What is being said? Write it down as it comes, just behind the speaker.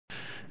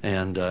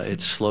and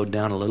it's slowed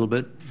down a little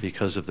bit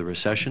because of the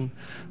recession,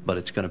 but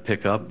it's going to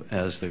pick up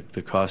as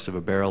the cost of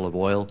a barrel of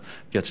oil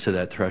gets to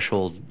that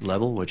threshold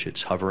level, which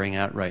it's hovering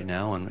at right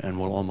now, and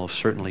will almost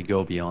certainly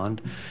go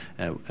beyond,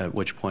 at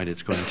which point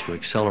it's going to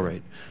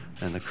accelerate,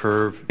 and the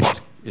curve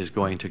is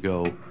going to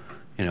go,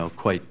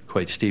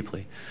 quite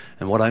steeply.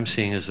 And what I'm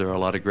seeing is there are a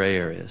lot of gray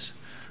areas.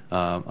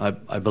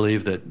 I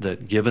believe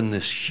that given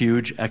this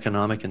huge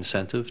economic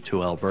incentive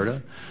to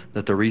Alberta,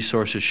 that the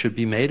resources should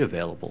be made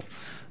available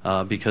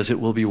because it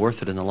will be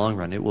worth it in the long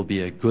run. It will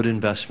be a good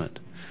investment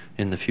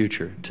in the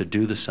future to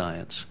do the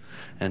science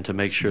and to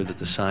make sure that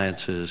the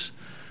science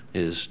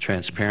is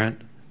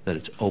transparent, that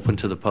it's open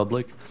to the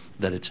public,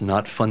 that it's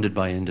not funded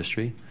by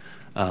industry,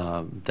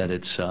 that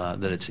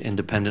it's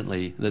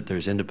independently, that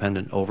there's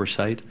independent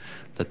oversight,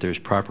 that there's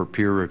proper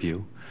peer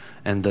review,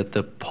 and that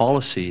the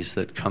policies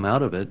that come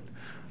out of it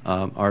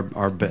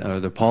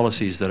the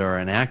policies that are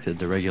enacted,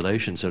 the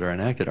regulations that are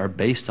enacted, are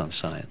based on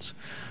science,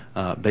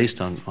 based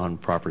on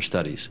proper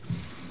studies,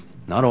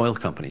 not oil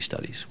company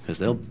studies, because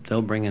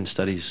they'll bring in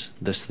studies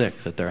this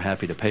thick that they're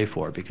happy to pay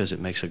for because it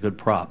makes a good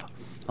prop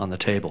on the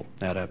table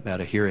at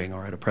a hearing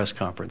or at a press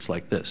conference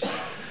like this.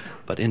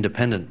 But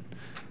independent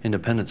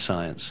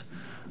science,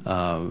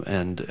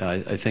 and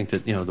I think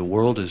that the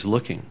world is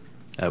looking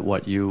at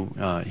what you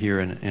here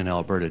in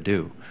Alberta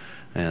do.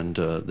 And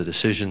the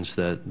decisions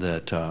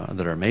that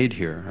are made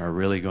here are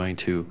really going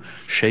to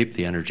shape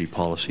the energy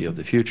policy of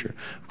the future.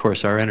 Of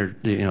course, the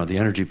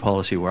energy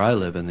policy where I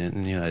live in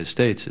the United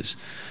States is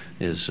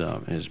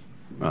it's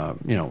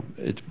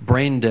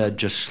brain dead,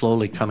 just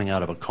slowly coming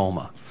out of a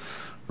coma,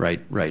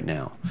 right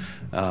now,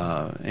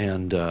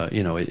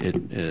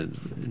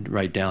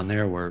 right down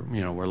there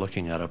we're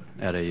looking at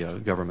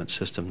a government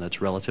system that's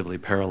relatively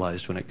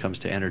paralyzed when it comes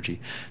to energy.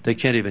 They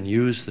can't even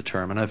use the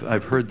term, and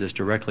I've heard this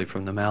directly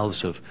from the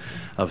mouths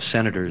of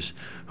senators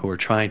who are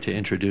trying to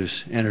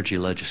introduce energy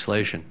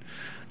legislation,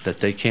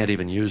 that they can't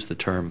even use the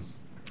term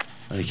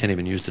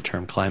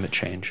climate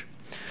change.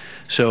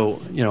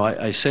 So,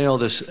 I say all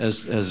this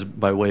as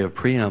by way of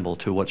preamble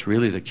to what's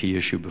really the key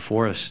issue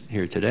before us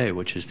here today,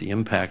 which is the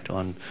impact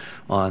on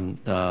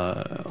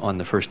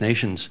the First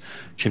Nations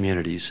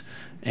communities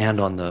and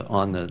on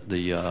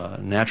the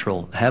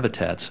natural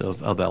habitats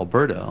of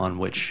Alberta, on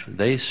which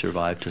they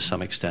survive to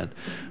some extent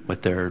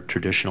with their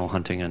traditional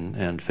hunting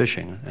and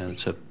fishing, and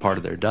it's a part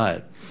of their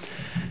diet.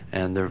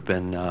 And there have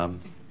been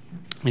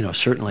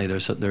certainly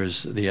there's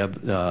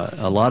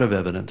a lot of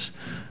evidence,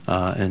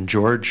 and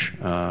George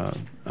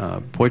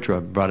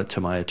Poitras brought it to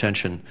my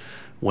attention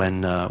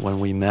when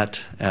we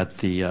met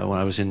at when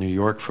I was in New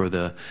York for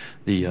the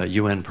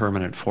UN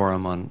Permanent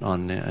Forum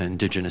on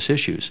Indigenous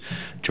issues.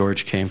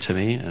 George came to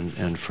me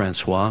and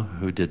Francois,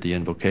 who did the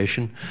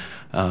invocation,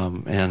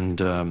 and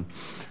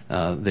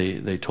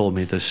they told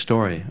me this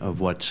story of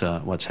what's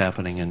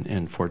happening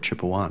in Fort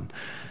Chipewyan,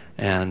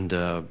 and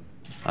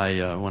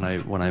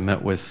when I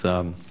met with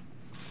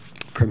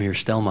Premier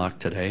Stelmach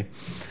today,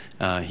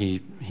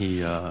 he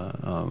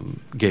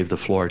gave the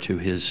floor to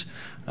his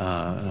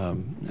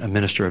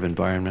Minister of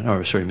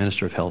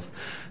Minister of Health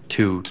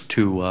to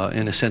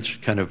in a sense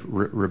kind of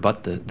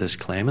rebut this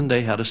claim, and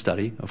they had a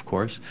study, of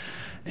course,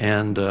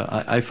 and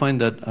I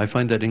find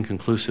that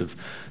inconclusive,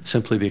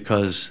 simply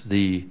because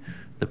the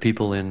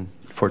people in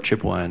Fort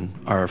Chipewyan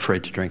are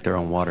afraid to drink their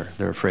own water.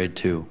 They're afraid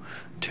to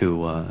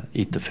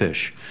eat the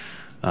fish.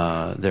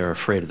 They're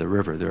afraid of the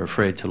river. They're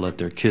afraid to let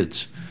their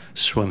kids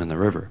swim in the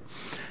river.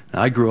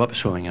 Now, I grew up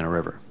swimming in a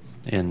river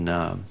on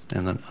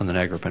the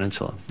Niagara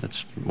Peninsula.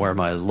 That's where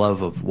my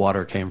love of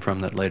water came from,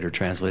 that later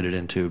translated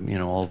into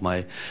all of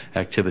my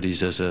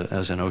activities as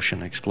an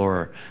ocean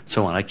explorer,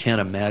 so on. I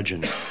can't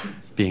imagine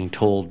being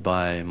told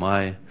by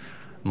my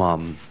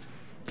mom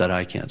that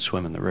I can't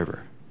swim in the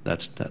river.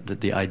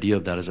 The idea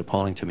of that is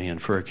appalling to me,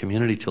 and for a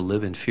community to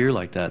live in fear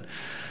like that,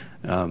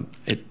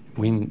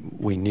 we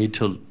need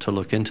to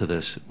look into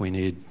this. We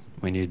need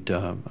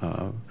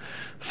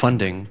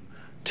funding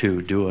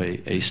to do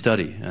a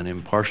study, an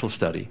impartial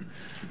study,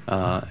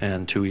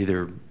 and to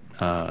either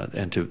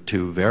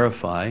to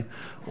verify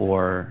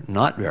or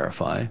not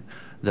verify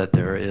that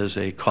there is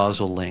a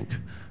causal link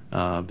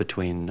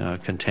between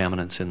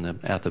contaminants in the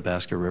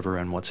Athabasca River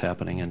and what's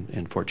happening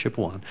in Fort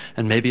Chipewyan.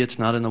 And maybe it's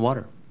not in the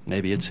water.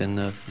 Maybe it's in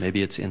the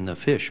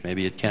fish.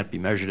 Maybe it can't be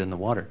measured in the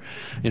water.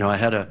 I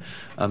had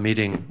a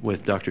meeting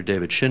with Dr.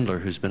 David Schindler,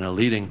 who's been a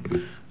leading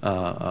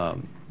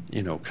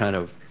kind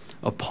of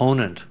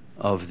opponent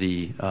of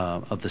the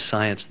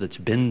science that's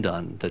been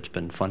done, that's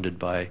been funded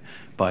by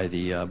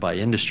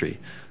industry,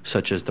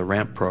 such as the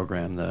RAMP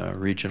program, the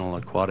Regional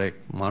Aquatic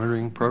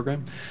Monitoring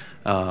Program,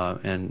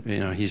 and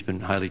he's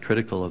been highly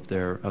critical of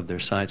their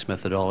science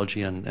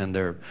methodology and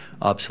their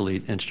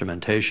obsolete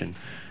instrumentation.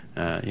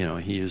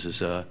 He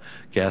uses a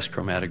gas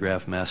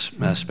chromatograph mass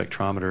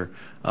spectrometer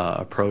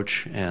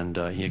approach, and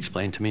he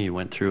explained to me, he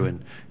went through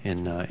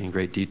in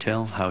great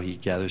detail how he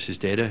gathers his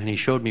data, and he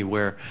showed me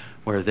where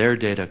their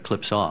data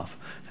clips off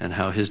and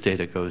how his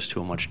data goes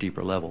to a much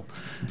deeper level.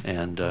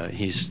 And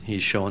he's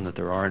shown that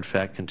there are in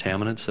fact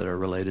contaminants that are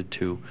related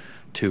to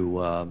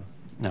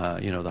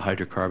the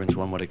hydrocarbons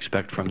one would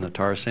expect from the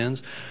tar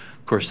sands.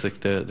 Of course, the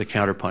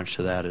counterpunch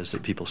to that is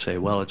that people say,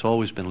 well, it's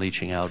always been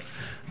leaching out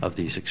of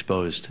these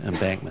exposed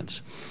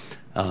embankments.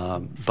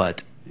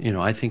 But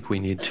I think we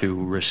need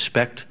to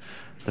respect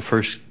the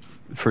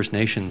First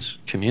Nations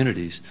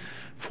communities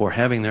for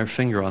having their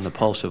finger on the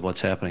pulse of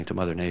what's happening to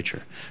Mother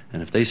Nature.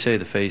 And if they say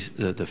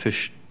the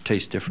fish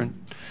taste different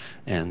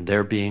and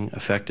they're being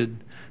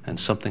affected and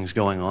something's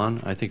going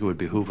on, I think it would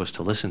behoove us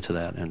to listen to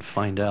that and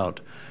find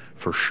out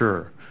for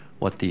sure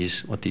what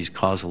these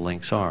causal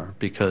links are.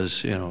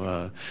 Because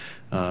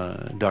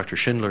Dr.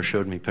 Schindler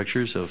showed me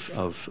pictures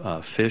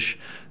of fish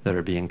that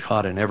are being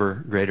caught in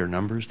ever greater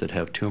numbers that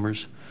have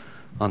tumors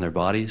on their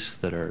bodies,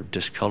 that are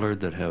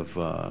discolored, that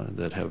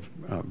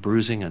have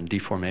bruising and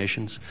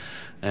deformations,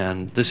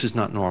 and this is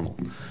not normal.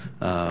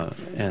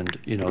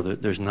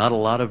 There's not a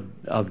lot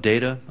of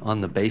data on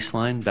the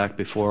baseline back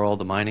before all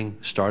the mining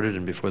started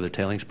and before the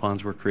tailings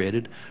ponds were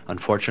created,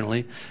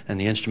 unfortunately,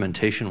 and the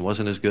instrumentation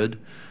wasn't as good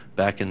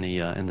back in the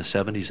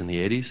 70s and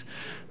the 80s.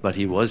 But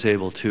he was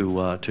able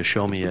to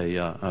show me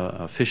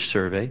a fish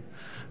survey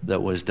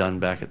that was done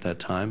back at that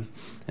time,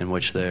 in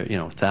which there,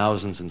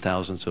 thousands and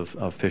thousands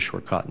of fish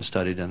were caught and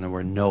studied, and there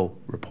were no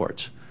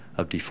reports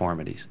of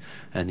deformities,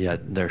 and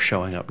yet they're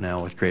showing up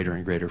now with greater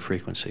and greater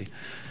frequency.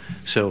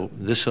 So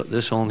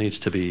this all needs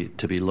to be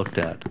looked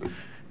at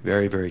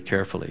very, very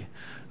carefully.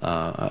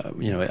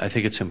 I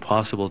think it's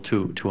impossible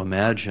to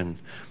imagine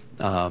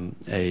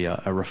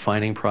a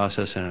refining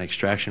process and an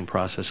extraction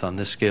process on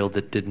this scale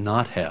that did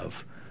not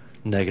have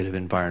negative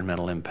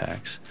environmental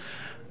impacts.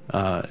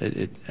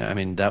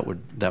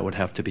 That would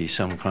have to be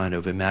some kind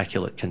of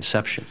immaculate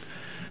conception.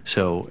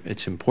 So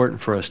it's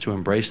important for us to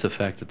embrace the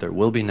fact that there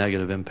will be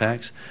negative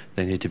impacts.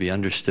 They need to be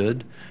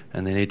understood,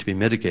 and they need to be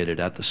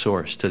mitigated at the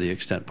source to the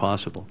extent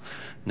possible.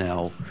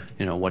 Now,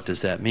 what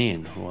does that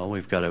mean? Well,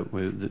 we've got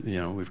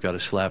to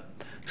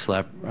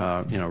slap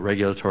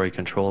regulatory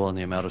control on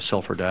the amount of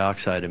sulfur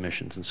dioxide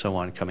emissions and so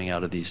on coming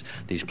out of these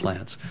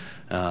plants,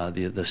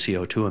 the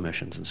CO2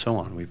 emissions and so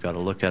on. We've got to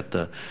look at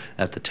the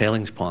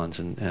tailings ponds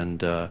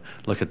and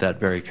look at that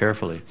very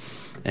carefully.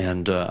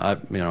 And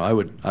I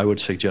would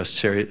suggest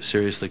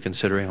seriously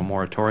considering a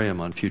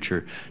moratorium on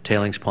future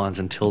tailings ponds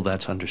until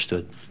that's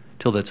understood.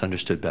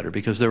 Better,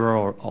 because there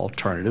are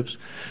alternatives.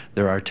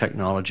 There are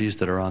technologies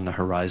that are on the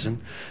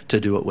horizon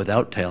to do it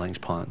without tailings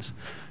ponds,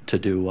 to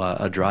do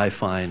a dry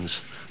fines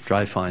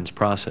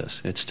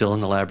process. It's still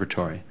in the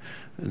laboratory.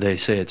 They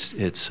say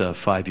it's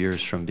 5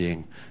 years from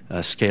being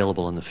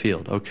scalable in the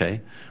field. Okay,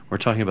 we're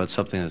talking about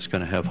something that's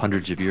going to have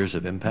hundreds of years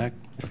of impact.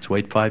 Let's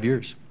wait 5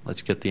 years.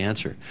 Let's get the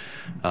answer.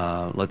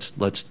 Let's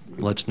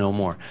know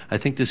more. I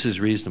think this is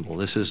reasonable.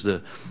 This is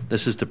the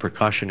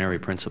precautionary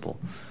principle.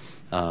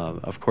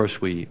 Of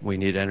course, we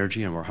need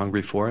energy, and we're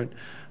hungry for it.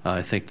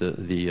 I think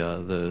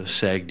the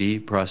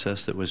SAGD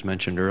process that was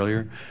mentioned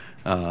earlier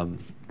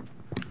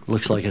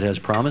looks like it has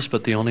promise,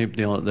 but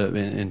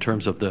in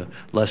terms of the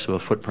less of a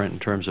footprint in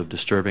terms of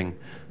disturbing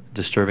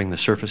the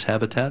surface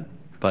habitat.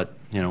 But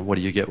what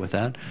do you get with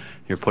that?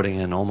 You're putting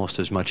in almost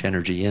as much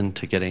energy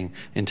into getting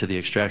into the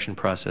extraction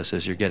process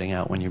as you're getting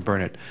out when you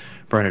burn it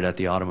at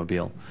the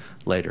automobile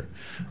later.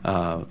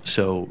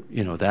 So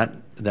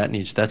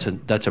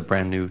that's a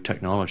brand new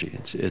technology.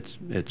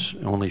 It's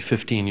only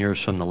 15 years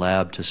from the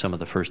lab to some of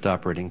the first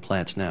operating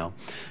plants now.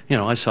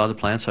 I saw the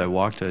plants. I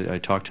walked. I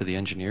talked to the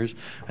engineers.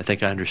 I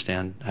think I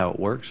understand how it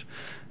works.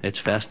 It's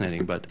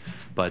fascinating. But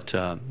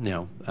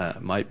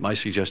my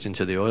suggestion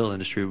to the oil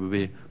industry would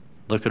be,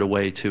 look at a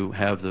way to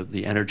have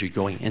the energy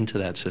going into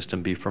that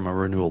system be from a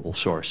renewable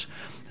source,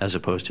 as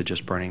opposed to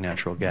just burning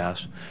natural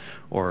gas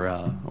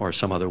or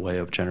some other way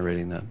of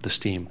generating the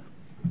steam.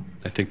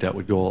 I think that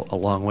would go a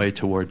long way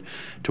toward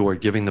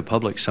giving the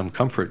public some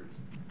comfort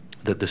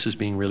that this is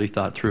being really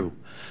thought through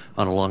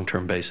on a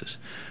long-term basis.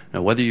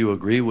 Now, whether you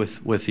agree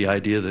with the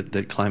idea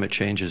that climate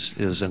change is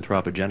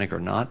anthropogenic or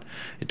not,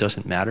 it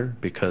doesn't matter,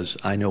 because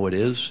I know it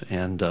is,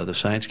 and the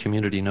science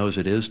community knows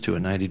it is. To a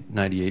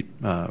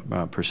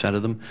 98%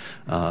 of them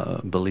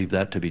believe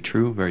that to be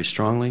true very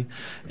strongly,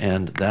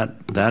 and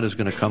that is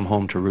going to come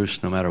home to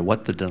roost no matter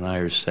what the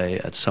deniers say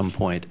at some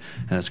point,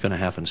 and it's going to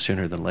happen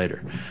sooner than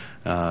later.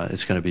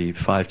 It's going to be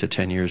 5 to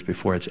 10 years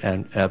before it's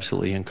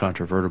absolutely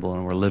incontrovertible,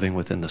 and we're living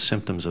within the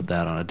symptoms of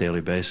that on a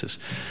daily basis.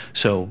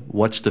 So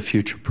what's the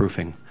future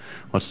proofing?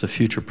 What's the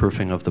future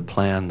proofing of the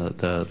plan,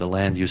 the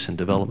land use and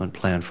development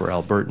plan for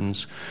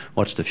Albertans?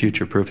 What's the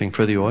future proofing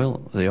for the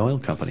oil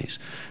companies?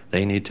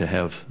 They need to be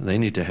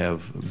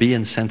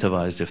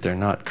incentivized, if they're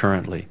not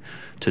currently,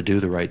 to do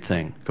the right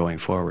thing going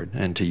forward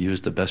and to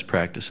use the best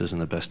practices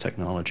and the best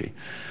technology.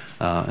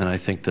 And I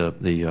think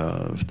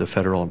the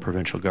federal and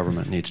provincial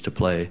government needs to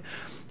play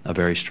a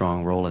very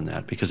strong role in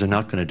that, because they're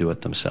not going to do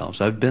it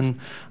themselves. I've been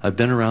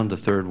around the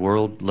third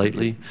world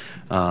lately,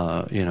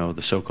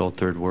 the so-called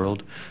third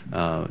world,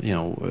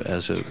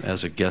 as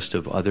a guest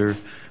of other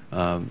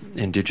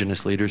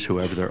indigenous leaders who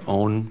have their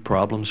own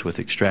problems with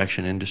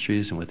extraction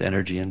industries and with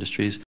energy industries.